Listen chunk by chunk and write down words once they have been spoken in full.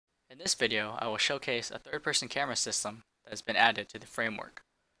this video, I will showcase a third-person camera system that has been added to the framework.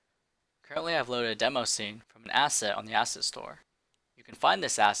 Currently, I've loaded a demo scene from an asset on the Asset Store. You can find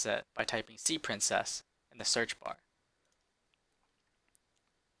this asset by typing CPrincess in the search bar.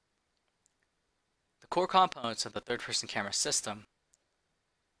 The core components of the third-person camera system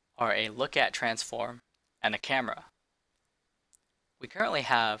are a look-at transform and a camera. We currently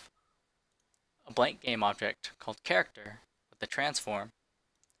have a blank game object called character with the transform.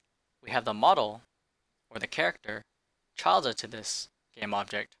 We have the model, or the character, childed to this game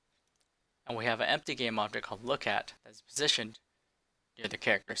object, and we have an empty game object called lookAt that is positioned near the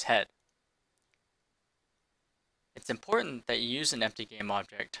character's head. It's important that you use an empty game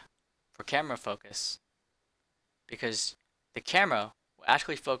object for camera focus because the camera will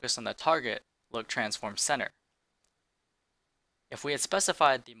actually focus on the target look transform center. If we had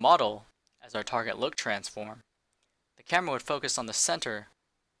specified the model as our target look transform, the camera would focus on the center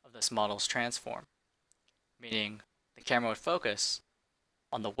of this model's transform, meaning the camera would focus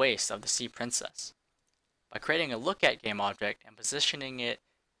on the waist of the CPrincess. By creating a lookAt game object and positioning it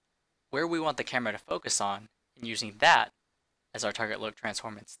where we want the camera to focus on, and using that as our target look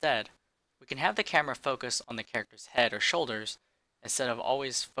transform instead, we can have the camera focus on the character's head or shoulders instead of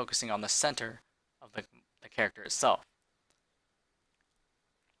always focusing on the center of the character itself.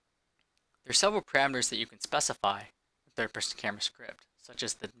 There are several parameters that you can specify in third-person camera script, such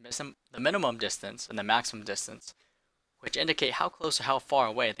as the minimum distance and the maximum distance, which indicate how close or how far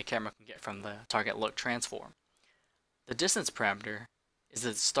away the camera can get from the target look transform. The distance parameter is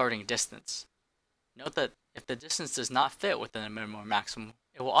the starting distance. Note that if the distance does not fit within the minimum or maximum,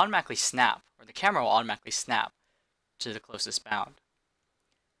 it will automatically snap, or the camera will automatically snap to the closest bound.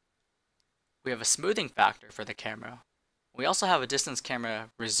 We have a smoothing factor for the camera. We also have a distance camera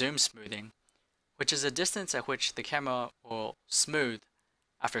resume smoothing, which is a distance at which the camera will smooth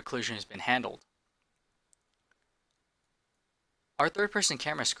after occlusion has been handled. Our third-person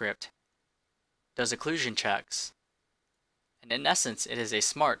camera script does occlusion checks, and in essence, it is a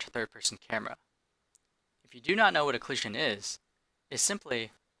smart third-person camera. If you do not know what occlusion is, it's simply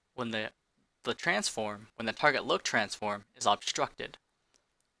when the target look transform is obstructed.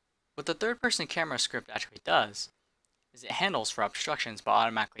 What the third-person camera script actually does is it handles for obstructions by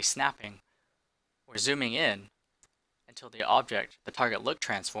automatically snapping or zooming in until the object, the target look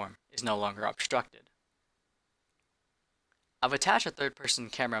transform, is no longer obstructed. I've attached a third-person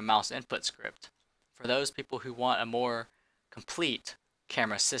camera mouse input script for those people who want a more complete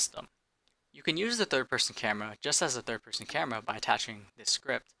camera system. You can use the third-person camera just as a third-person camera by attaching this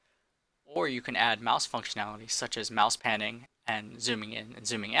script, or you can add mouse functionality such as mouse panning and zooming in and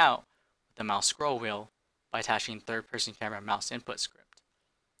zooming out with the mouse scroll wheel by attaching third-person camera mouse input script.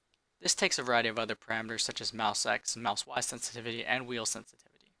 This takes a variety of other parameters such as mouse X and mouse Y sensitivity and wheel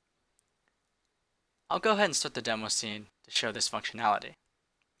sensitivity. I'll go ahead and start the demo scene to show this functionality.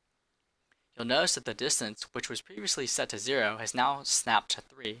 You'll notice that the distance, which was previously set to 0, has now snapped to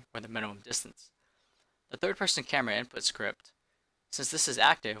 3, or the minimum distance. The third-person camera input script, since this is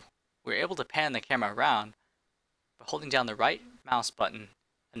active, we're able to pan the camera around by holding down the right mouse button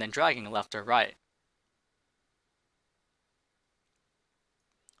and then dragging left or right.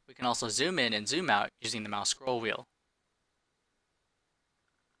 We can also zoom in and zoom out using the mouse scroll wheel.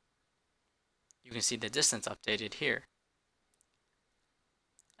 You can see the distance updated here.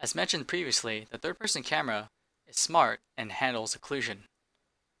 As mentioned previously, the third-person camera is smart and handles occlusion.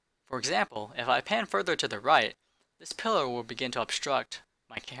 For example, if I pan further to the right, this pillar will begin to obstruct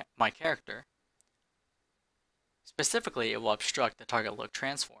my character. Specifically, it will obstruct the target look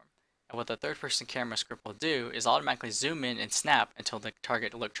transform. And what the third-person camera script will do is automatically zoom in and snap until the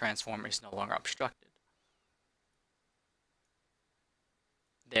target look transform is no longer obstructed.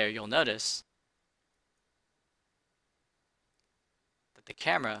 There you'll notice that the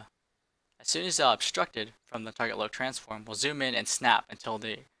camera, as soon as it's obstructed from the target look transform, will zoom in and snap until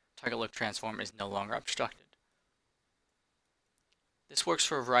the target look transform is no longer obstructed. This works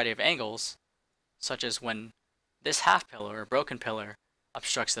for a variety of angles, such as when this half pillar or broken pillar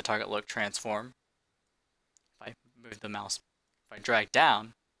obstructs the target look transform. If I move the mouse, if I drag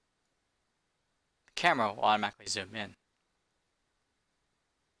down, the camera will automatically zoom in.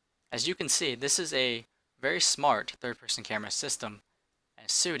 As you can see, this is a very smart third-person camera system and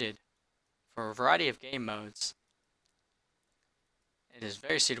is suited for a variety of game modes. It is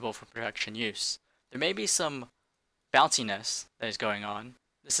very suitable for production use. There may be some bounciness that is going on.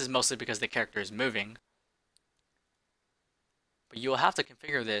 This is mostly because the character is moving. But you will have to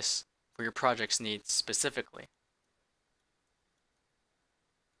configure this for your project's needs specifically.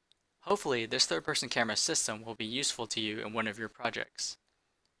 Hopefully, this third-person camera system will be useful to you in one of your projects.